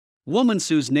Woman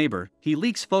sues neighbor, he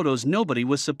leaks photos nobody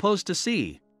was supposed to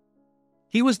see.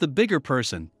 He was the bigger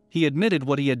person, he admitted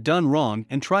what he had done wrong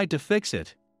and tried to fix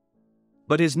it.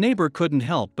 But his neighbor couldn't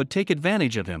help but take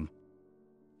advantage of him.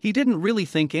 He didn't really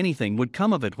think anything would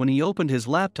come of it when he opened his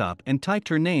laptop and typed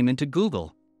her name into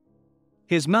Google.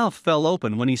 His mouth fell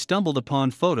open when he stumbled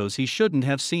upon photos he shouldn't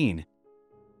have seen.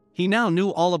 He now knew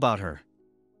all about her.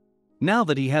 Now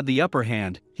that he had the upper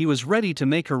hand, he was ready to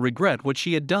make her regret what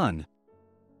she had done.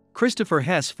 Christopher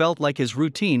Hess felt like his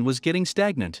routine was getting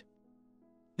stagnant.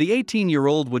 The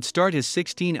 18-year-old would start his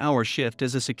 16-hour shift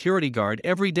as a security guard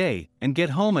every day and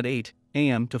get home at 8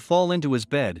 a.m. to fall into his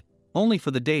bed, only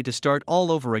for the day to start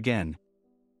all over again.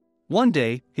 One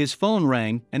day, his phone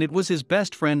rang and it was his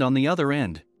best friend on the other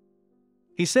end.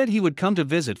 He said he would come to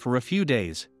visit for a few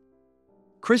days.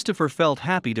 Christopher felt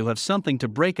happy to have something to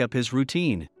break up his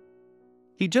routine.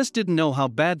 He just didn't know how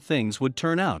bad things would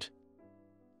turn out.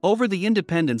 Over the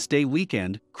Independence Day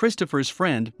weekend, Christopher's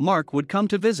friend, Mark, would come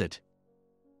to visit.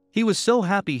 He was so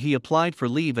happy he applied for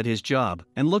leave at his job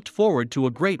and looked forward to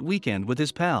a great weekend with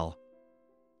his pal.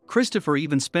 Christopher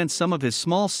even spent some of his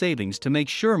small savings to make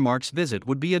sure Mark's visit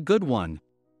would be a good one.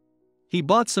 He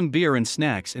bought some beer and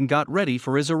snacks and got ready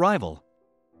for his arrival.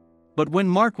 But when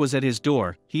Mark was at his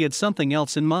door, he had something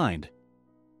else in mind.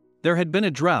 There had been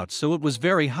a drought, so it was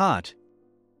very hot.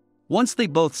 Once they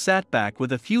both sat back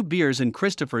with a few beers in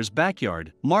Christopher's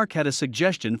backyard, Mark had a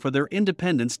suggestion for their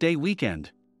Independence Day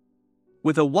weekend.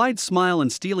 With a wide smile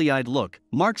and steely-eyed look,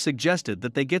 Mark suggested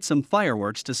that they get some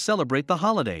fireworks to celebrate the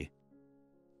holiday.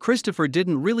 Christopher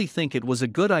didn't really think it was a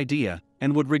good idea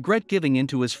and would regret giving in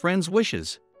to his friend's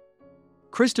wishes.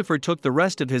 Christopher took the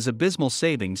rest of his abysmal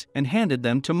savings and handed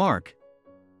them to Mark.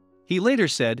 He later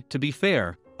said, "To be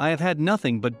fair, I have had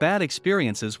nothing but bad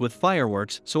experiences with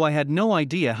fireworks, so I had no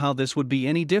idea how this would be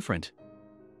any different."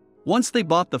 Once they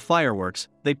bought the fireworks,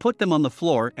 they put them on the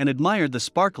floor and admired the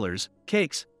sparklers,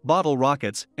 cakes, bottle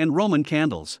rockets, and Roman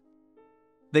candles.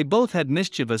 They both had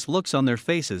mischievous looks on their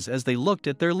faces as they looked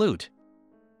at their loot.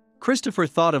 Christopher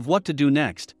thought of what to do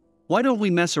next. "Why don't we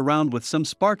mess around with some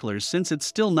sparklers since it's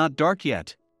still not dark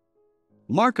yet?"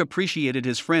 Mark appreciated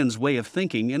his friend's way of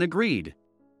thinking and agreed.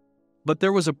 But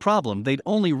there was a problem they'd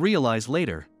only realize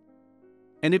later.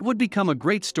 And it would become a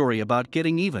great story about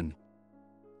getting even.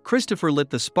 Christopher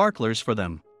lit the sparklers for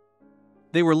them.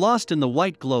 They were lost in the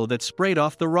white glow that sprayed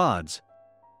off the rods.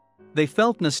 They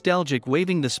felt nostalgic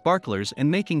waving the sparklers and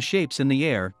making shapes in the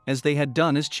air, as they had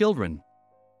done as children.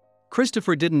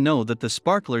 Christopher didn't know that the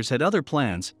sparklers had other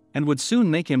plans, and would soon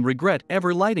make him regret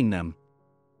ever lighting them.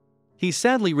 He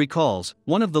sadly recalls,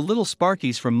 "One of the little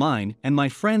sparkies from mine and my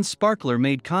friend's sparkler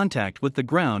made contact with the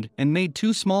ground and made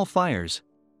two small fires."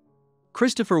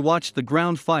 Christopher watched the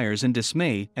ground fires in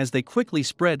dismay as they quickly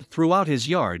spread throughout his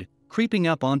yard, creeping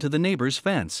up onto the neighbor's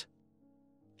fence.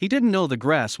 He didn't know the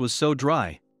grass was so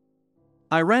dry.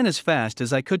 "I ran as fast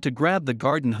as I could to grab the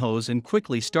garden hose and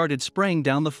quickly started spraying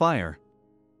down the fire.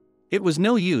 It was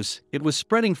no use, it was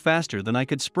spreading faster than I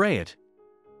could spray it."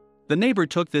 The neighbor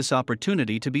took this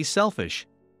opportunity to be selfish.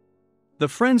 The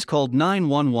friends called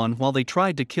 911 while they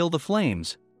tried to kill the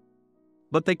flames.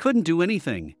 But they couldn't do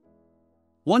anything.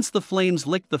 Once the flames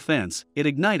licked the fence, it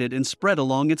ignited and spread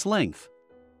along its length.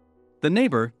 The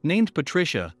neighbor, named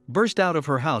Patricia, burst out of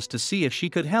her house to see if she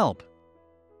could help.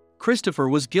 Christopher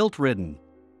was guilt-ridden.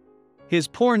 His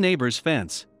poor neighbor's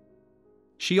fence.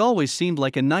 She always seemed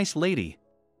like a nice lady.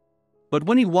 But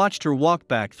when he watched her walk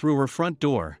back through her front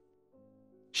door,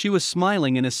 she was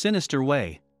smiling in a sinister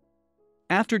way.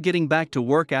 After getting back to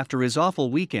work after his awful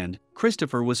weekend,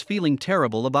 Christopher was feeling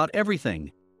terrible about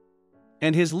everything.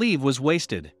 And his leave was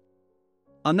wasted.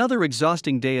 Another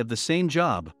exhausting day of the same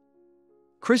job.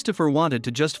 Christopher wanted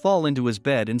to just fall into his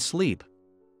bed and sleep.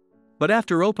 But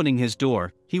after opening his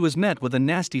door, he was met with a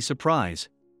nasty surprise.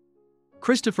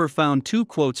 Christopher found two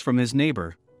quotes from his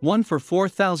neighbor, one for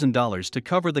 $4,000 to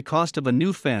cover the cost of a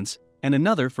new fence, and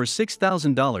another for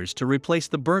 $6,000 to replace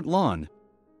the burnt lawn.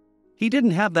 He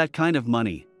didn't have that kind of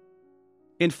money.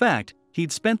 In fact,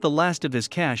 he'd spent the last of his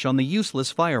cash on the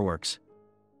useless fireworks.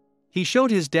 He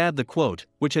showed his dad the quote,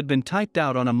 which had been typed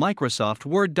out on a Microsoft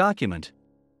Word document.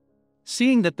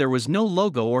 Seeing that there was no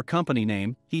logo or company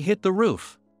name, he hit the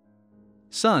roof.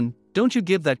 "Son, don't you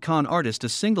give that con artist a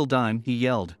single dime," he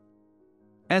yelled.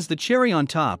 As the cherry on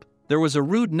top, there was a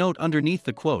rude note underneath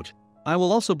the quote, "I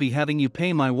will also be having you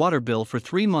pay my water bill for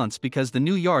 3 months because the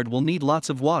new yard will need lots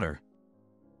of water."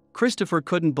 Christopher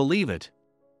couldn't believe it.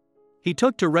 He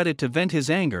took to Reddit to vent his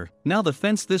anger. Now the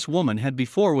fence this woman had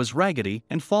before was raggedy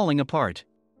and falling apart.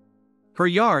 Her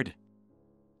yard.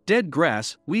 Dead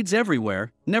grass, weeds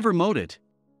everywhere, never mowed it.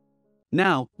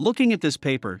 Now, looking at this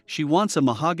paper, she wants a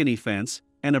mahogany fence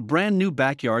and a brand new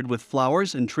backyard with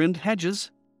flowers and trimmed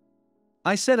hedges?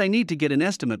 I said I need to get an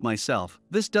estimate myself,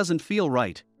 this doesn't feel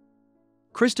right.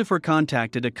 Christopher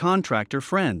contacted a contractor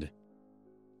friend.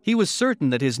 He was certain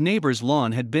that his neighbor's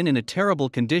lawn had been in a terrible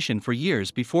condition for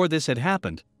years before this had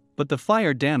happened, but the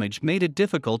fire damage made it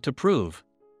difficult to prove.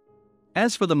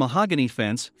 As for the mahogany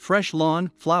fence, fresh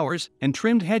lawn, flowers, and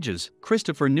trimmed hedges,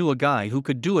 Christopher knew a guy who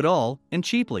could do it all, and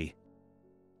cheaply.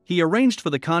 He arranged for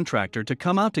the contractor to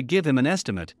come out to give him an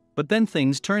estimate, but then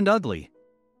things turned ugly.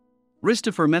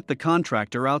 Christopher met the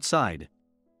contractor outside.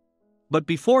 But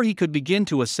before he could begin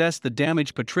to assess the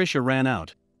damage, Patricia ran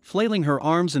out, flailing her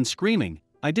arms and screaming,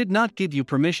 "I did not give you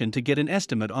permission to get an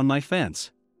estimate on my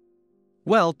fence."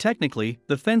 "Well, technically,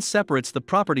 the fence separates the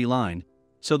property line,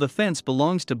 so the fence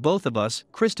belongs to both of us,"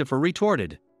 Christopher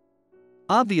retorted.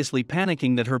 Obviously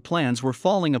panicking that her plans were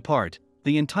falling apart,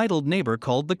 the entitled neighbor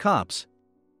called the cops.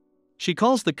 "She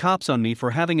calls the cops on me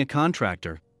for having a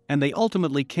contractor, and they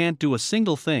ultimately can't do a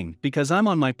single thing because I'm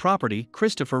on my property,"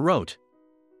 Christopher wrote.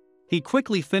 He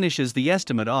quickly finishes the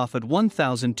estimate off at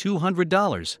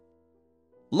 $1,200.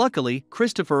 Luckily,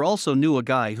 Christopher also knew a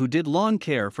guy who did lawn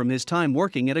care from his time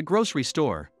working at a grocery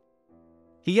store.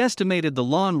 He estimated the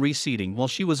lawn reseeding while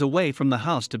she was away from the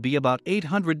house to be about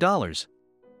 $800.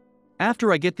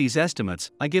 "After I get these estimates,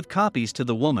 I give copies to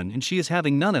the woman and she is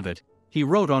having none of it," he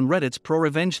wrote on Reddit's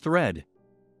pro-revenge thread.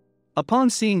 Upon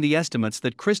seeing the estimates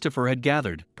that Christopher had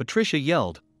gathered, Patricia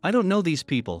yelled, "I don't know these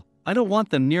people, I don't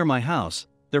want them near my house,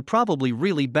 they're probably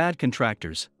really bad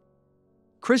contractors."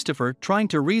 Christopher, trying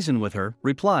to reason with her,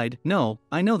 replied, "No,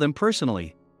 I know them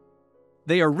personally.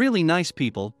 They are really nice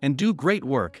people and do great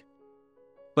work."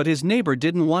 But his neighbor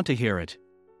didn't want to hear it.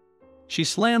 She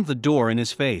slammed the door in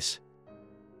his face.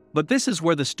 But this is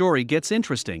where the story gets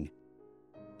interesting.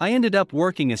 "I ended up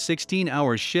working a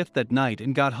 16-hour shift that night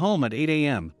and got home at 8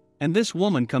 a.m., and this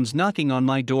woman comes knocking on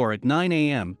my door at 9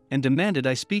 a.m. and demanded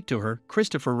I speak to her,"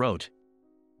 Christopher wrote.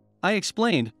 "I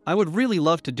explained, I would really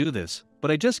love to do this, but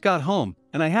I just got home,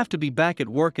 and I have to be back at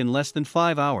work in less than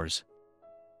 5 hours.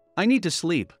 I need to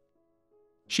sleep."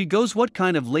 She goes, "What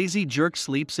kind of lazy jerk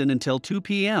sleeps in until 2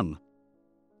 p.m.?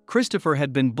 Christopher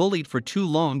had been bullied for too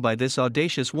long by this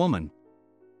audacious woman.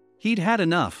 He'd had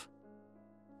enough.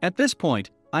 At this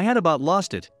point, I had about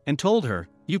lost it, and told her,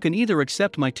 "You can either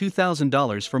accept my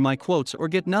 $2,000 for my quotes or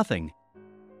get nothing."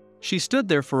 She stood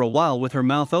there for a while with her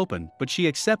mouth open, but she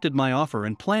accepted my offer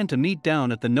and planned to meet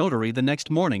down at the notary the next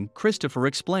morning, Christopher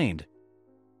explained.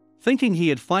 Thinking he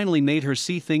had finally made her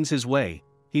see things his way,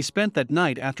 he spent that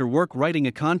night after work writing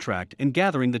a contract and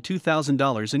gathering the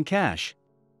 $2,000 in cash.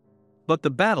 But the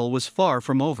battle was far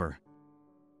from over.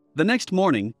 The next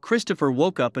morning, Christopher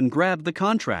woke up and grabbed the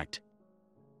contract.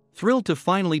 Thrilled to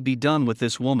finally be done with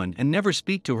this woman and never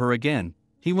speak to her again,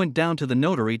 he went down to the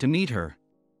notary to meet her.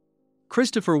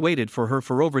 Christopher waited for her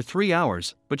for over 3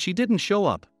 hours, but she didn't show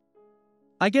up.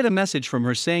 I get a message from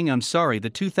her saying, "I'm sorry, the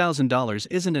 $2,000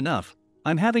 isn't enough.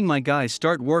 I'm having my guys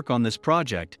start work on this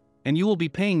project, and you will be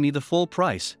paying me the full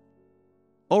price."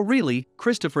 Oh really,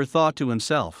 Christopher thought to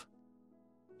himself.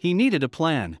 He needed a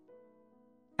plan.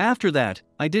 After that,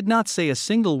 I did not say a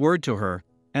single word to her,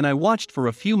 and I watched for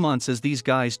a few months as these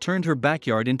guys turned her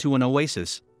backyard into an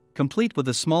oasis, complete with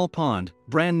a small pond,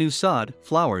 brand new sod,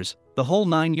 flowers, the whole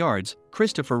 9 yards,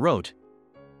 Christopher wrote.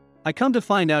 I come to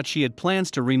find out she had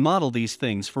plans to remodel these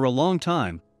things for a long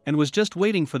time, and was just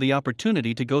waiting for the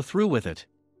opportunity to go through with it.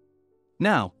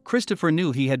 Now, Christopher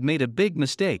knew he had made a big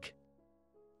mistake.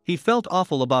 He felt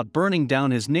awful about burning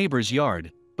down his neighbor's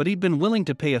yard, but he'd been willing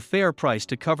to pay a fair price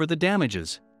to cover the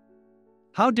damages.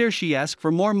 How dare she ask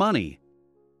for more money?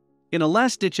 In a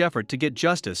last-ditch effort to get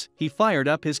justice, he fired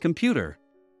up his computer.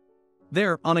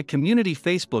 There, on a community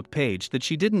Facebook page that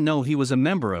she didn't know he was a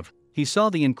member of, he saw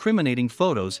the incriminating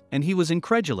photos and he was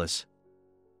incredulous.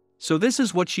 So this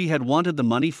is what she had wanted the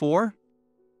money for?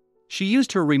 She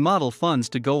used her remodel funds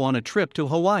to go on a trip to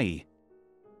Hawaii.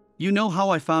 You know how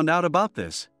I found out about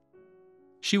this?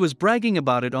 She was bragging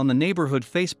about it on the neighborhood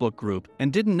Facebook group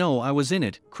and didn't know I was in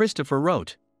it, Christopher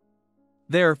wrote.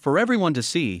 There, for everyone to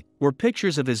see, were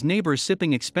pictures of his neighbor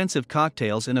sipping expensive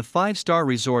cocktails in a 5-star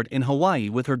resort in Hawaii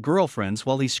with her girlfriends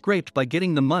while he scraped by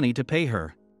getting the money to pay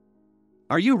her.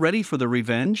 Are you ready for the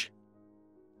revenge?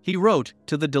 He wrote,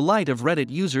 to the delight of Reddit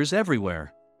users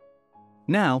everywhere.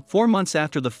 Now, 4 months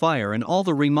after the fire and all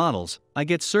the remodels, I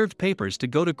get served papers to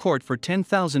go to court for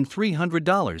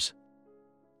 $10,300.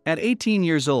 At 18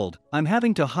 years old, I'm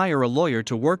having to hire a lawyer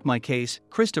to work my case,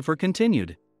 Christopher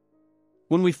continued.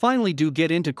 When we finally do get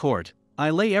into court, I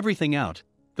lay everything out,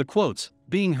 the quotes,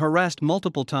 being harassed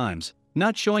multiple times,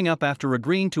 not showing up after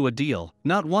agreeing to a deal,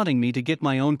 not wanting me to get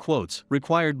my own quotes,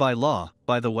 required by law,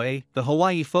 by the way, the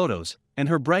Hawaii photos, and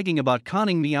her bragging about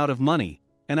conning me out of money,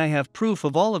 and I have proof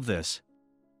of all of this.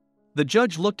 The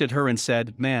judge looked at her and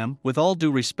said, "Ma'am, with all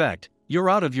due respect, you're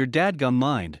out of your dadgum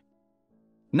mind."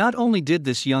 Not only did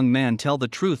this young man tell the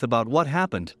truth about what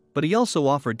happened, but he also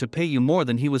offered to pay you more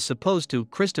than he was supposed to,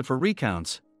 Christopher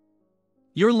recounts.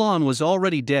 Your lawn was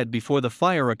already dead before the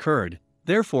fire occurred,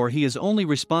 therefore he is only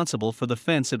responsible for the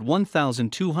fence at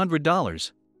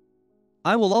 $1,200.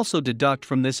 I will also deduct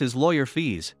from this his lawyer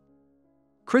fees.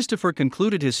 Christopher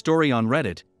concluded his story on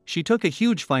Reddit. She took a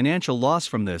huge financial loss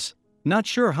from this, not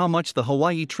sure how much the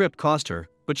Hawaii trip cost her,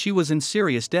 but she was in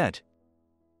serious debt.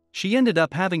 She ended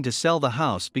up having to sell the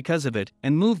house because of it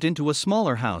and moved into a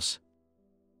smaller house.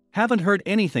 Haven't heard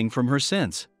anything from her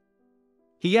since.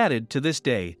 He added, "To this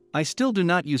day, I still do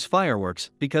not use fireworks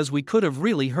because we could have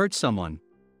really hurt someone.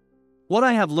 What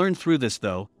I have learned through this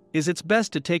though, is it's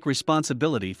best to take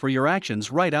responsibility for your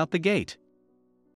actions right out the gate."